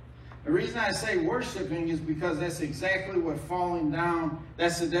 The reason I say worshiping is because that's exactly what falling down,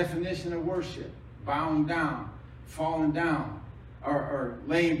 that's the definition of worship. Bowing down, falling down, or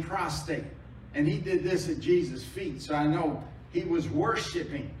laying prostrate. And he did this at Jesus' feet. So I know he was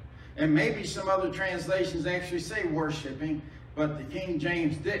worshiping. And maybe some other translations actually say worshiping, but the King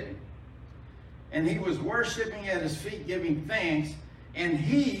James didn't. And he was worshiping at his feet, giving thanks. And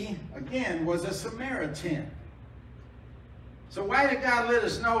he, again, was a Samaritan. So why did God let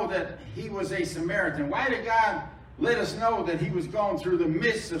us know that he was a Samaritan? Why did God let us know that he was going through the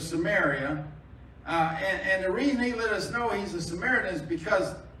midst of Samaria? And the reason he let us know he's a Samaritan is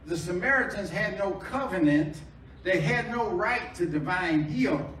because the Samaritans had no covenant. They had no right to divine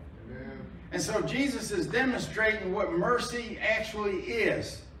healing. Amen. And so Jesus is demonstrating what mercy actually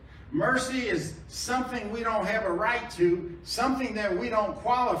is. Mercy is something we don't have a right to, something that we don't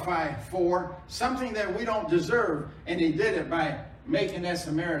qualify for, something that we don't deserve. And he did it by making that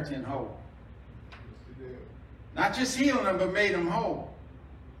Samaritan whole. Not just healing him, but made him whole.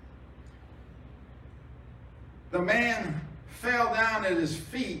 The man fell down at his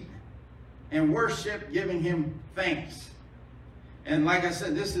feet and worshiped, giving him thanks. And like I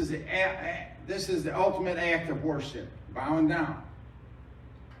said, this is the ultimate act of worship, bowing down.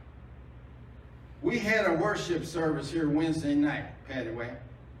 We had a worship service here Wednesday night, Patty Way.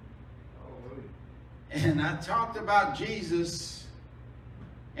 And I talked about Jesus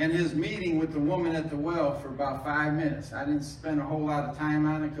and his meeting with the woman at the well for about 5 minutes. I didn't spend a whole lot of time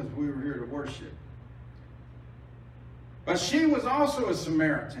on it because we were here to worship. But she was also a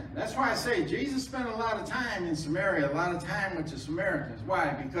Samaritan. That's why I say Jesus spent a lot of time in Samaria, a lot of time with the Samaritans. Why?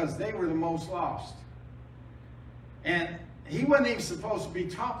 Because they were the most lost. And he wasn't even supposed to be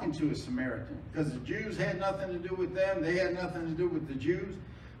talking to a Samaritan because the Jews had nothing to do with them. They had nothing to do with the Jews.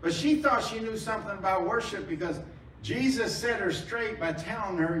 But she thought she knew something about worship because Jesus set her straight by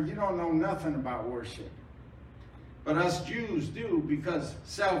telling her, you don't know nothing about worship. But us Jews do, because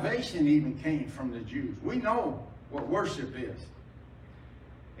salvation even came from the Jews. We know what worship is.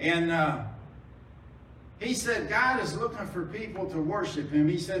 And he said God is looking for people to worship him.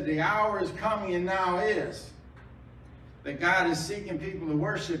 He said the hour is coming and now is that God is seeking people to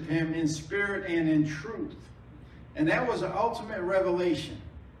worship him in spirit and in truth. And that was an ultimate revelation.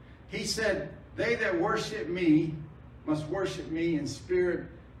 He said, they that worship me must worship me in spirit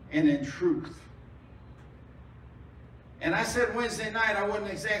and in truth. And I said Wednesday night I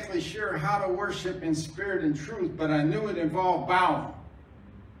wasn't exactly sure how to worship in spirit and truth, but I knew it involved bowing.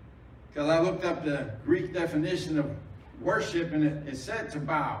 Because I looked up the Greek definition of worship, and it said to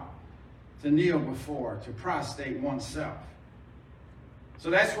bow, to kneel before, to prostrate oneself. So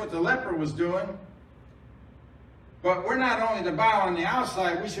that's what the leper was doing. But we're not only to bow on the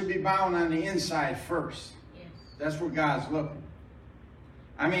outside, we should be bowing on the inside first. Yes. That's where God's looking.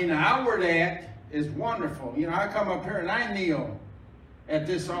 I mean, the outward act is wonderful. You know, I come up here and I kneel at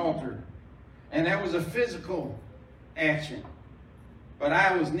this altar. And that was a physical action. But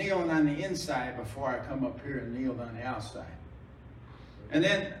I was kneeling on the inside before I come up here and kneeled on the outside. And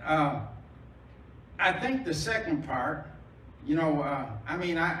then I think the second part, you know,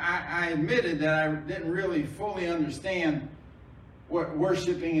 I admitted that I didn't really fully understand what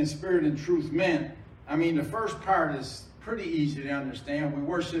worshiping in spirit and truth meant. I mean, the first part is pretty easy to understand. We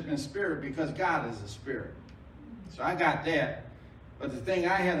worship in spirit because God is a spirit. So I got that. But the thing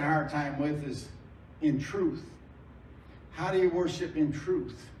I had a hard time with is in truth. How do you worship in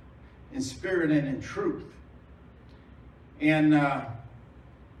truth? In spirit and in truth. And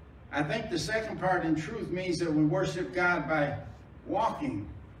I think the second part in truth means that we worship God by walking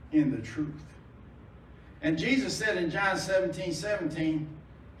in the truth. And Jesus said in John 17:17,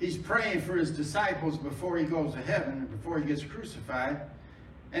 he's praying for his disciples before he goes to heaven, before he gets crucified.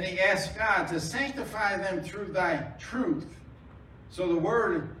 And he asks God to sanctify them through thy truth. So the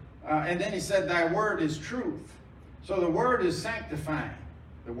word, and then he said, thy word is truth. So the word is sanctifying.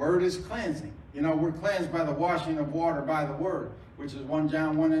 The word is cleansing. You know, we're cleansed by the washing of water by the word, which is 1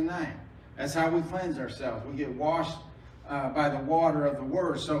 John 1:9. That's how we cleanse ourselves. We get washed by the water of the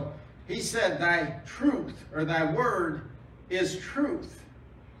word. So he said, thy truth, or thy word, is truth.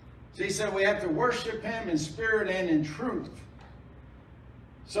 So he said we have to worship him in spirit and in truth.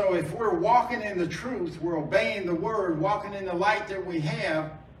 So if we're walking in the truth, we're obeying the word, walking in the light that we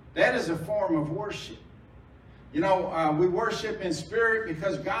have, that is a form of worship. You know, we worship in spirit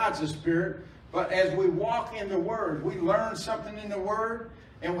because God's a spirit, but as we walk in the word, we learn something in the word,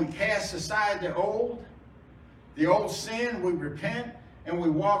 and we cast aside the old sin, we repent, and we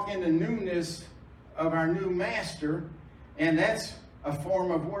walk in the newness of our new master, and that's a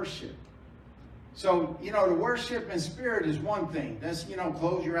form of worship. So, you know, to worship in spirit is one thing. That's, you know,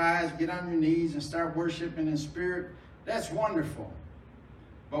 close your eyes, get on your knees, and start worshiping in spirit. That's wonderful.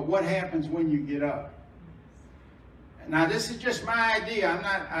 But what happens when you get up? Now, this is just my idea.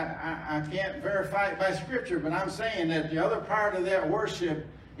 I can't verify it by Scripture, but I'm saying that the other part of that worship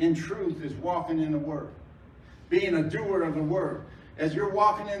in truth is walking in the Word, being a doer of the Word. As you're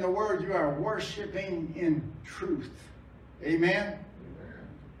walking in the Word, you are worshiping in truth. Amen?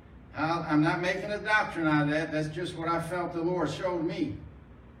 I'm not making a doctrine out of that. That's just what I felt the Lord showed me.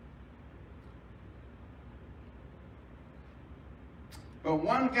 But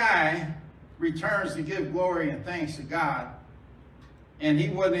one guy returns to give glory and thanks to God, and he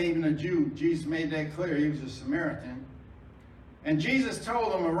wasn't even a Jew. Jesus made that clear. He was a Samaritan. And Jesus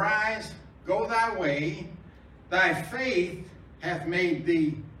told him, arise, go thy way, thy faith hath made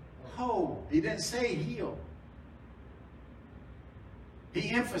thee whole. He didn't say healed.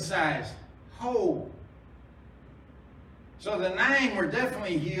 He emphasized whole. So the 9 were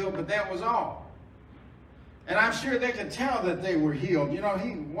definitely healed, but that was all. And I'm sure they could tell that they were healed. You know,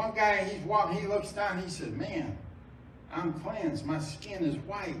 one guy, he's walking, he looks down, he said, man, I'm cleansed. My skin is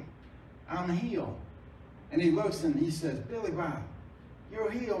white. I'm healed. And he looks and he says, Billy Bob, you're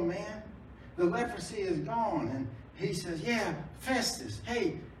healed, man. The leprosy is gone. And he says, yeah, Festus,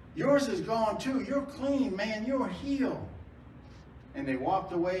 hey, yours is gone too. You're clean, man. You're healed. And they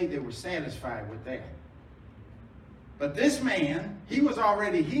walked away. They were satisfied with that. But this man, he was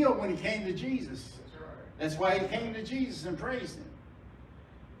already healed when he came to Jesus. That's why he came to Jesus and praised him.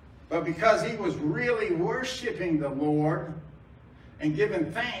 But because he was really worshiping the Lord and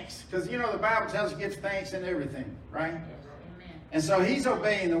giving thanks, because, you know, the Bible tells us to give thanks in everything, right? Yes. Amen. And so he's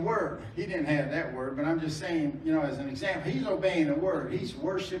obeying the word. He didn't have that word, but I'm just saying, you know, as an example, he's obeying the word. He's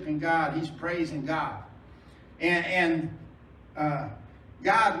worshiping God. He's praising God. And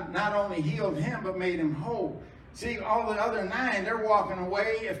God not only healed him, but made him whole. See, all the other 9, they're walking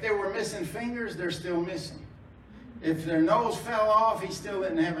away. If they were missing fingers, they're still missing. If their nose fell off, he still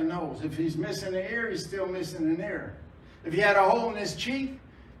didn't have a nose. If he's missing an ear, he's still missing an ear. If he had a hole in his cheek,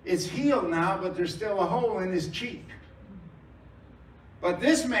 it's healed now, but there's still a hole in his cheek. But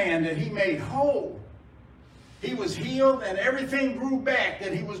this man that he made whole, he was healed and everything grew back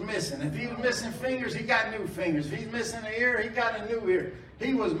that he was missing. If he was missing fingers, he got new fingers. If he's missing an ear, he got a new ear.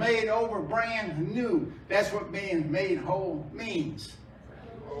 He was made over brand new. That's what being made whole means.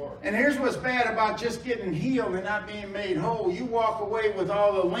 And here's what's bad about just getting healed and not being made whole. You walk away with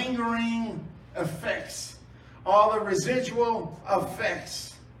all the lingering effects, all the residual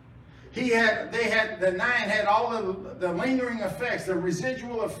effects. The 9 had all the lingering effects, the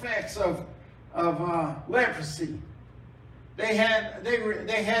residual effects of leprosy. They had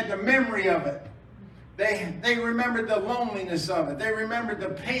the memory of it. They remembered the loneliness of it. They remembered the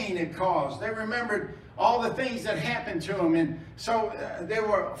pain it caused. They remembered all the things that happened to them. And so they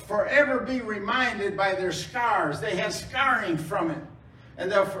will forever be reminded by their scars. They had scarring from it.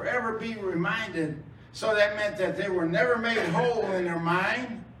 And they'll forever be reminded So that meant that they were never made whole in their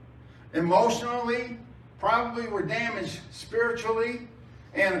mind, emotionally, probably were damaged spiritually,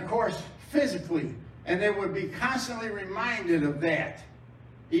 and of course, physically. And they would be constantly reminded of that,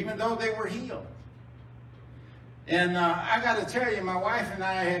 even though they were healed. And I got to tell you, my wife and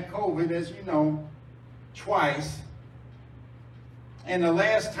I had COVID, as you know, twice. And the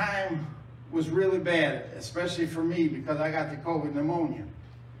last time was really bad, especially for me, because I got the COVID pneumonia.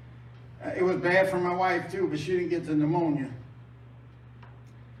 It was bad for my wife too, but she didn't get the pneumonia.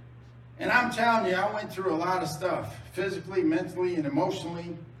 And I'm telling you, I went through a lot of stuff, physically, mentally, and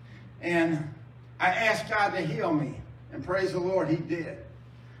emotionally. And I asked God to heal me. And praise the Lord, He did.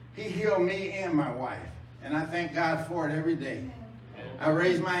 He healed me and my wife. And I thank God for it every day. I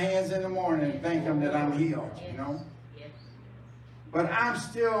raise my hands in the morning and thank Him that I'm healed, you know. But I'm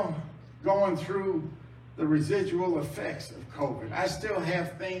still going through the residual effects of COVID. I still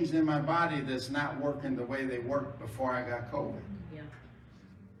have things in my body that's not working the way they worked before I got COVID. Yeah.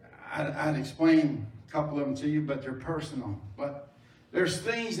 I'd explain a couple of them to you, but they're personal. But there's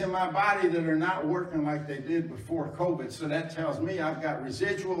things in my body that are not working like they did before COVID. So that tells me I've got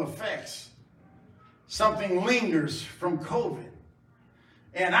residual effects. Something lingers from COVID.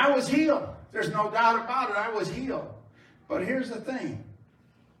 And I was healed. There's no doubt about it. I was healed. But here's the thing.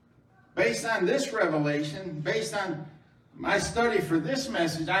 Based on this revelation, based on my study for this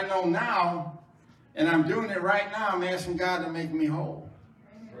message, I know now, and I'm doing it right now, I'm asking God to make me whole.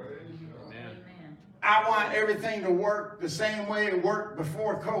 Amen. I want everything to work the same way it worked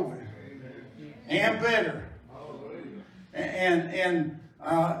before COVID. And better. And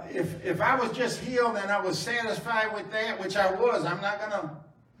if I was just healed and I was satisfied with that, which I was, I'm not going to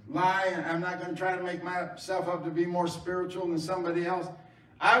lie. I'm not going to try to make myself up to be more spiritual than somebody else.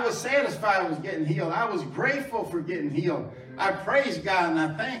 I was satisfied with getting healed. I was grateful for getting healed. I praised God and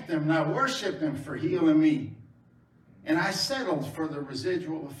I thanked Him and I worshiped Him for healing me. And I settled for the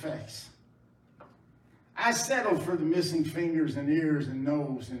residual effects. I settled for the missing fingers and ears and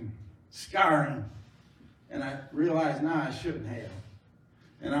nose and scarring. And I realized now I shouldn't have.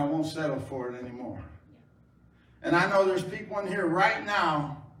 And I won't settle for it anymore. And I know there's people in here right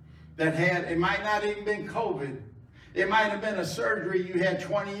now that had, it might not even been COVID. It might have been a surgery you had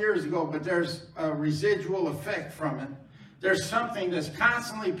 20 years ago, but there's a residual effect from it. There's something that's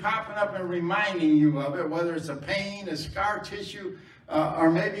constantly popping up and reminding you of it, whether it's a pain, a scar tissue, or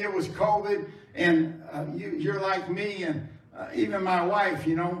maybe it was COVID, and you're like me and even my wife,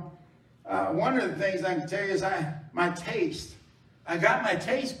 you know. One of the things I can tell you is my taste. I got my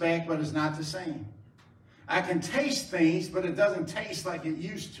taste back, but it's not the same. I can taste things, but it doesn't taste like it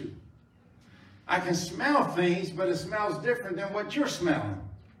used to. I can smell things, but it smells different than what you're smelling.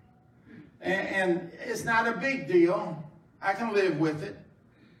 And it's not a big deal. I can live with it.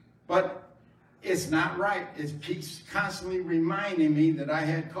 But it's not right. It keeps constantly reminding me that I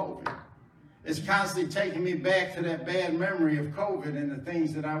had COVID. It's constantly taking me back to that bad memory of COVID and the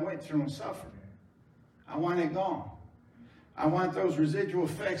things that I went through and suffered. I want it gone. I want those residual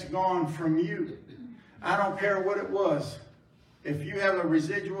effects gone from you. I don't care what it was. If you have a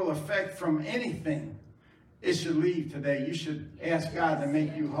residual effect from anything, it should leave today. You should ask God to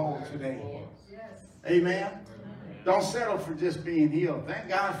make you whole today. Yes. Amen? Don't settle for just being healed. Thank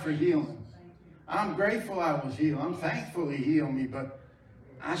God for healing. I'm grateful I was healed. I'm thankful He healed me, but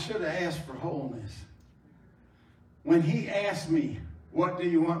I should have asked for wholeness. When He asked me, what do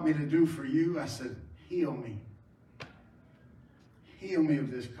you want me to do for you? I said, heal me. Heal me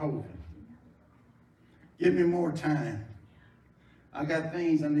of this COVID. Give me more time. I got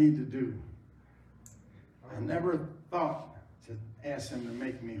things I need to do. I never thought to ask Him to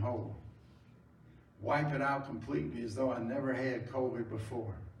make me whole. Wipe it out completely as though I never had COVID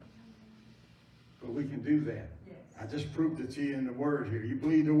before. But we can do that. Yes. I just proved it to you in the Word here. You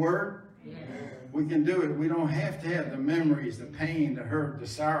believe the Word? Yes. We can do it. We don't have to have the memories, the pain, the hurt, the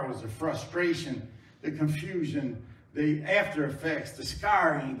sorrows, the frustration, the confusion, the after effects, the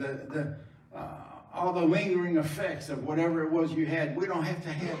scarring, all the lingering effects of whatever it was you had. We don't have to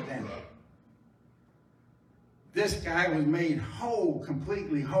have them. This guy was made whole,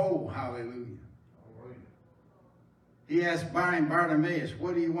 completely whole. Hallelujah. He asked Bartimaeus,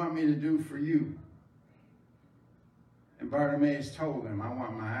 what do you want me to do for you? And Bartimaeus told him, I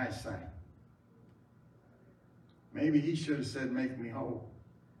want my eyesight. Maybe he should have said, make me whole.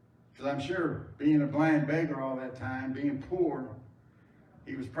 Because I'm sure being a blind beggar all that time, being poor,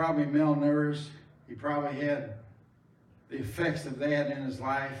 he was probably malnourished. He probably had the effects of that in his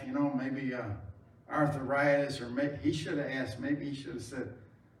life, you know, maybe arthritis, or maybe he should have asked, maybe he should have said,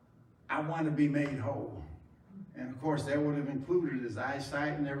 I want to be made whole. And of course, that would have included his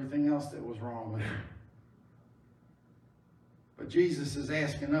eyesight and everything else that was wrong with him. But Jesus is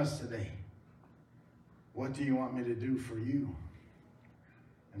asking us today, what do you want me to do for you?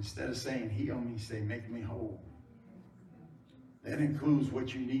 Instead of saying, heal me, say, make me whole. That includes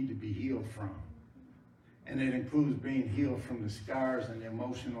what you need to be healed from. And it includes being healed from the scars and the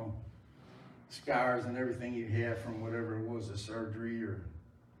emotional scars and everything you have from whatever it was, a surgery, or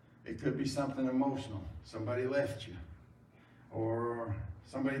it could be something emotional. Somebody left you, or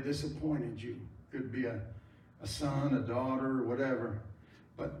somebody disappointed you. Could be a son, a daughter, or whatever.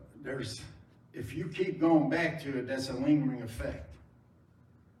 But if you keep going back to it, that's a lingering effect.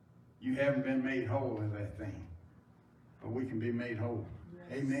 You haven't been made whole in that thing. But we can be made whole.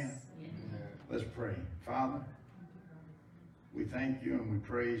 Yes. Amen. Yes. Let's pray. Father, we thank you and we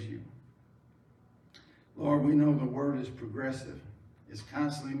praise you. Lord, we know the word is progressive. It's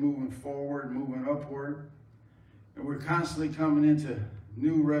constantly moving forward, moving upward. And we're constantly coming into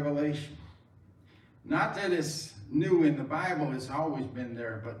new revelation. Not that it's new in the Bible, it's always been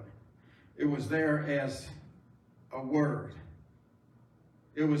there, but it was there as a word.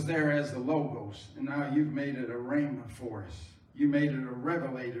 It was there as the Logos, and now you've made it a rhema for us. You made it a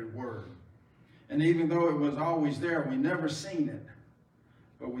revelated word. And even though it was always there, we never seen it,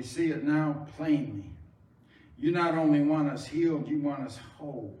 but we see it now plainly. You not only want us healed, you want us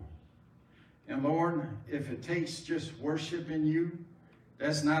whole. And Lord, if it takes just worshiping you,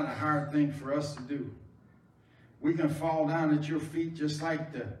 that's not a hard thing for us to do. We can fall down at your feet just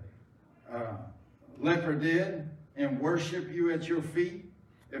like the leper did and worship you at your feet.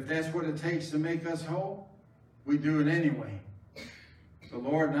 If that's what it takes to make us whole, we do it anyway. But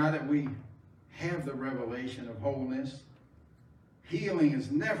Lord, now that we have the revelation of wholeness, healing is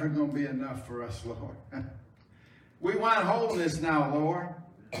never going to be enough for us, Lord. We want wholeness now, Lord.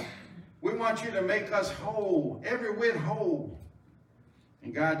 We want you to make us whole, every whit whole.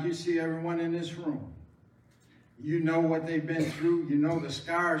 And God, you see everyone in this room. You know what they've been through. You know the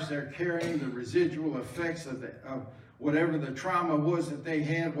scars they're carrying, the residual effects of whatever the trauma was that they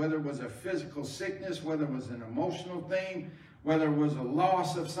had, whether it was a physical sickness, whether it was an emotional thing, whether it was a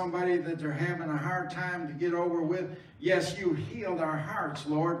loss of somebody that they're having a hard time to get over with. Yes, you healed our hearts,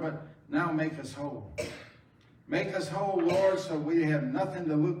 Lord, but now make us whole. Make us whole, Lord, so we have nothing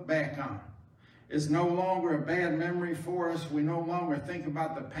to look back on. It's no longer a bad memory for us. We no longer think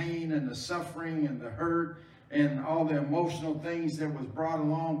about the pain and the suffering and the hurt and all the emotional things that was brought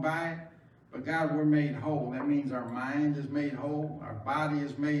along by it. But God, we're made whole. That means our mind is made whole. Our body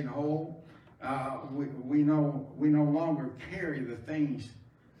is made whole. We no longer carry the things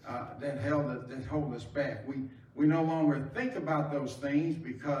that hold us back. We no longer think about those things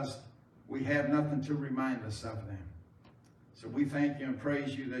because we have nothing to remind us of them. So we thank you and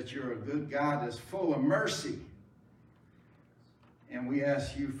praise you that you're a good God that's full of mercy. And we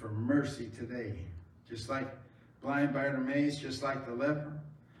ask you for mercy today. Just like blind Bartimaeus, just like the leper,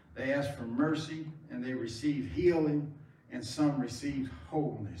 they asked for mercy and they received healing, and some received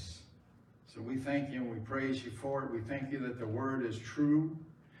wholeness. So we thank you and we praise you for it. We thank you that the word is true.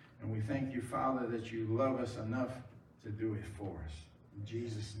 And we thank you, Father, that you love us enough to do it for us. In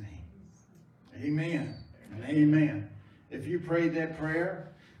Jesus' name. Amen and amen. If you prayed that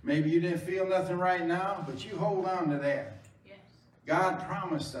prayer, maybe you didn't feel nothing right now, but you hold on to that. Yes. God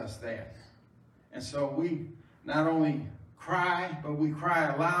promised us that. And so we not only cry, but we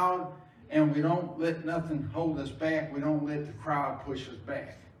cry aloud, and we don't let nothing hold us back. We don't let the crowd push us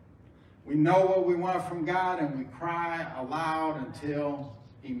back. We know what we want from God, and we cry aloud until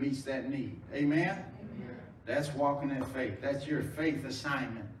he meets that need. Amen? Amen. That's walking in faith. That's your faith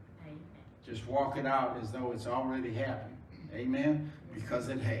assignment. Amen. Just walk it out as though it's already happened. Amen? Because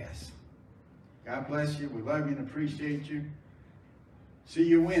it has. God bless you. We love you and appreciate you. See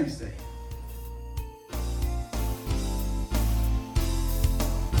you Wednesday.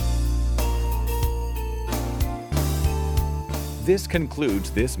 This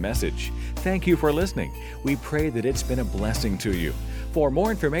concludes this message. Thank you for listening. We pray that it's been a blessing to you. For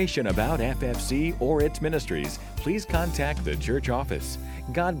more information about FFC or its ministries, please contact the church office.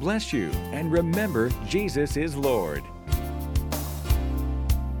 God bless you, and remember, Jesus is Lord.